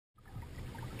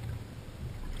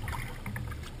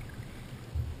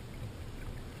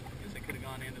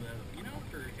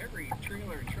ferry,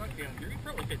 trailer, and truck down here. We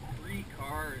probably fit 3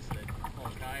 cars that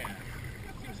haul kayaks.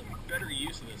 Seems a better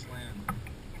use of this land.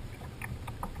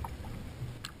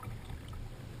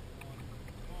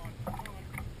 Come on.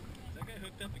 Is that guy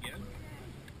hooked up again?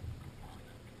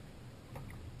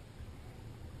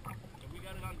 Have we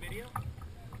got it on video?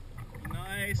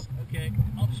 Nice. Okay,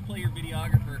 I'll just play your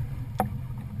videographer.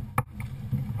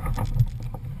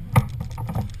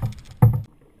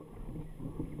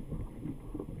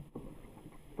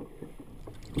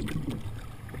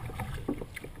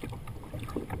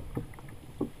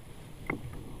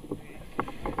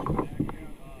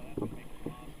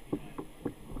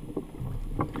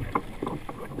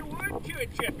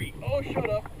 Chippy. Oh, shut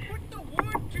up. Put the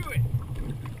wood to it.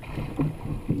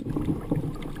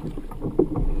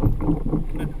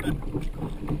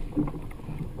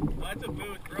 That's a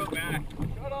boot. Throw it back.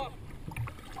 Shut up.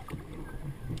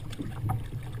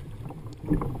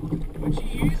 What you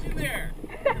using there?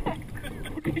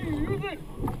 What are you using?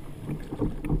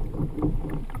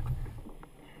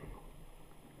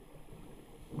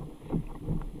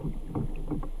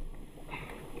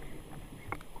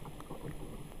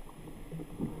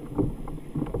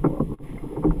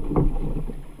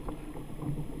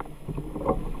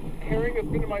 Herring has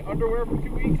been in my underwear for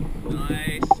 2 weeks.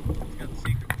 Nice. It's got the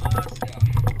secret sauce. Yeah.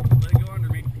 Let it go under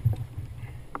me.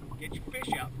 Get your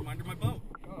fish out from under my boat.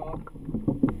 Shut up.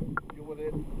 Deal with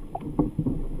it.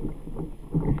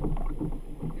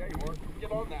 Yeah, you are.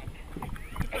 Get on that.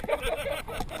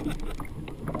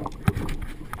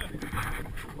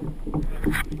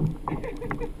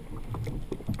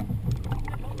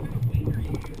 What kind of weight are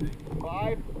you using?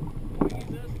 5. Use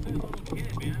this as a little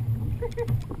kid, man.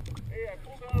 Hey, I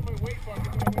pulled out of my weight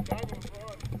bucket when I went diving with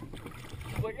Ron.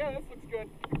 I was like, yeah, this looks good.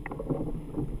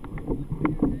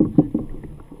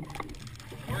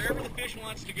 Wherever the fish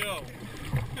wants to go.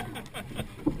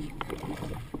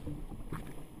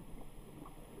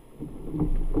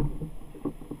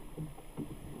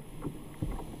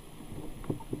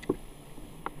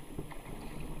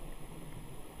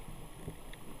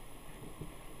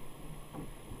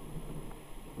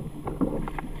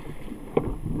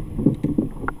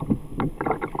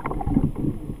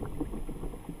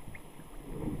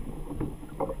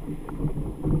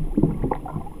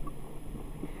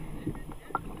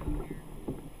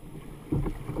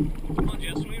 Come on,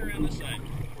 Jeff, swing around this side.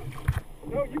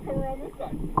 No, you come around this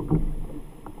side.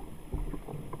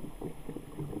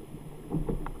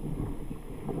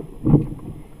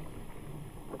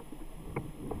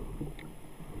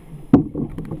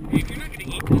 Hey, if you're not going to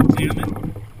eat that salmon,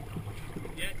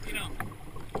 yeah, you know,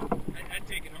 I'd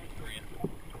take it home for you.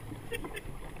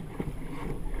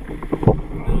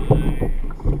 Nice.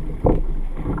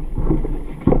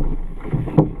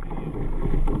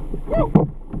 Woo!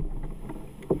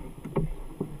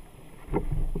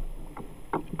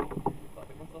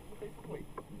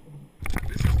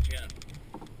 This is Jeff.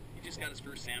 He just got his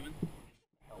first salmon.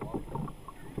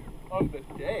 Of the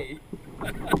day.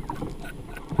 Can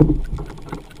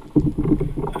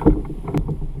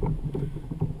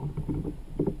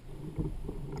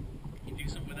you do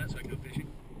something with that so I can go fishing?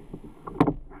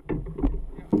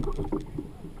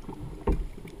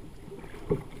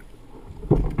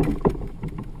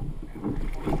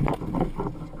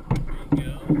 There you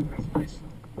go. That's nice.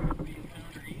 Being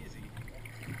pounder easy.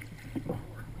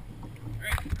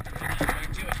 Alright, back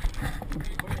to it.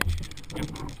 Yep.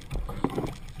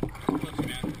 Love you,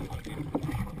 man. Love you.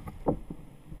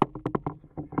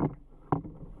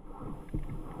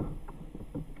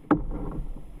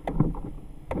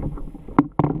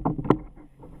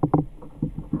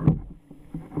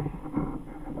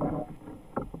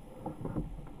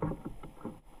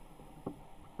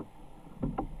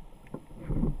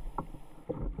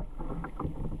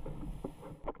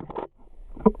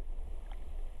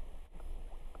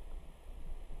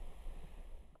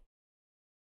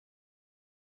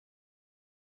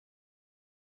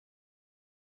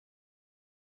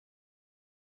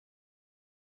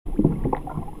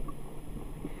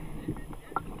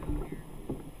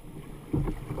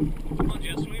 Come on,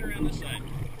 Jeff, swing around this side.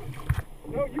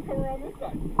 No, you come around this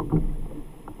side.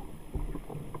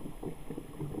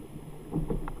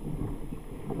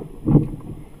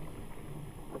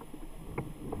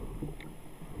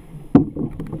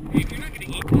 Hey, if you're not going to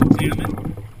eat that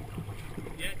salmon,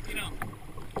 yeah, you know,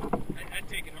 I'd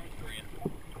take it home for you.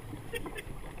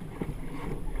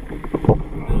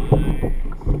 Nice.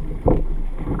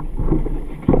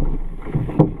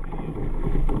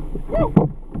 Woo!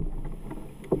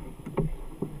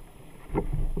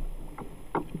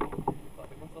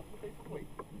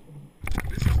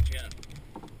 This is Jeff.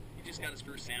 He just got his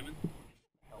first salmon.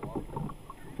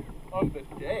 Of the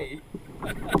day.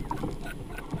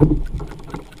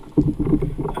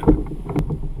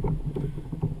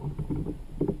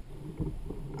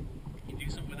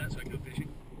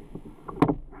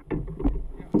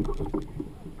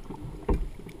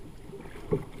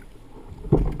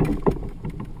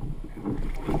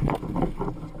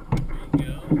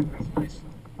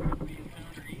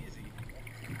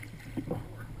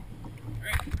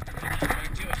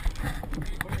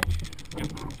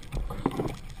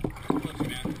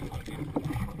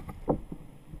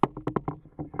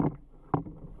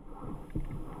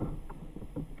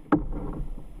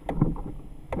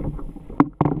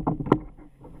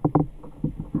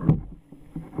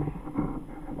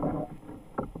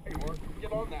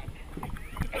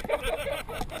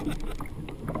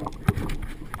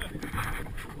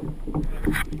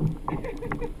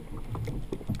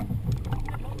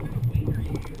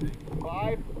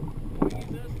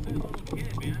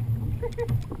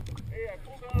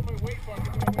 pulled out of my weight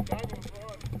bucket when I went diving with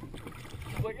Ron.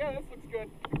 I was like, yeah, this looks good.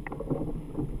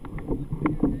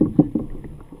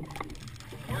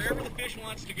 Wherever the fish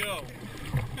wants to go.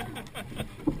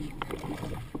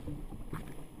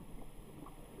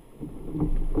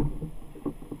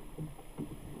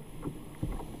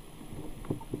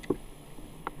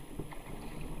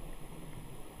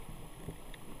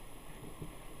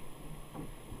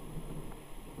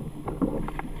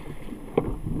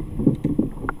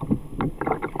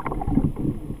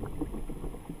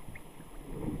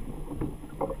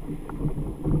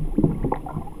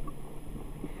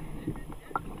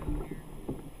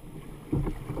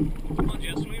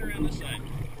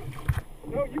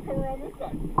 No, you come around this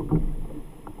side.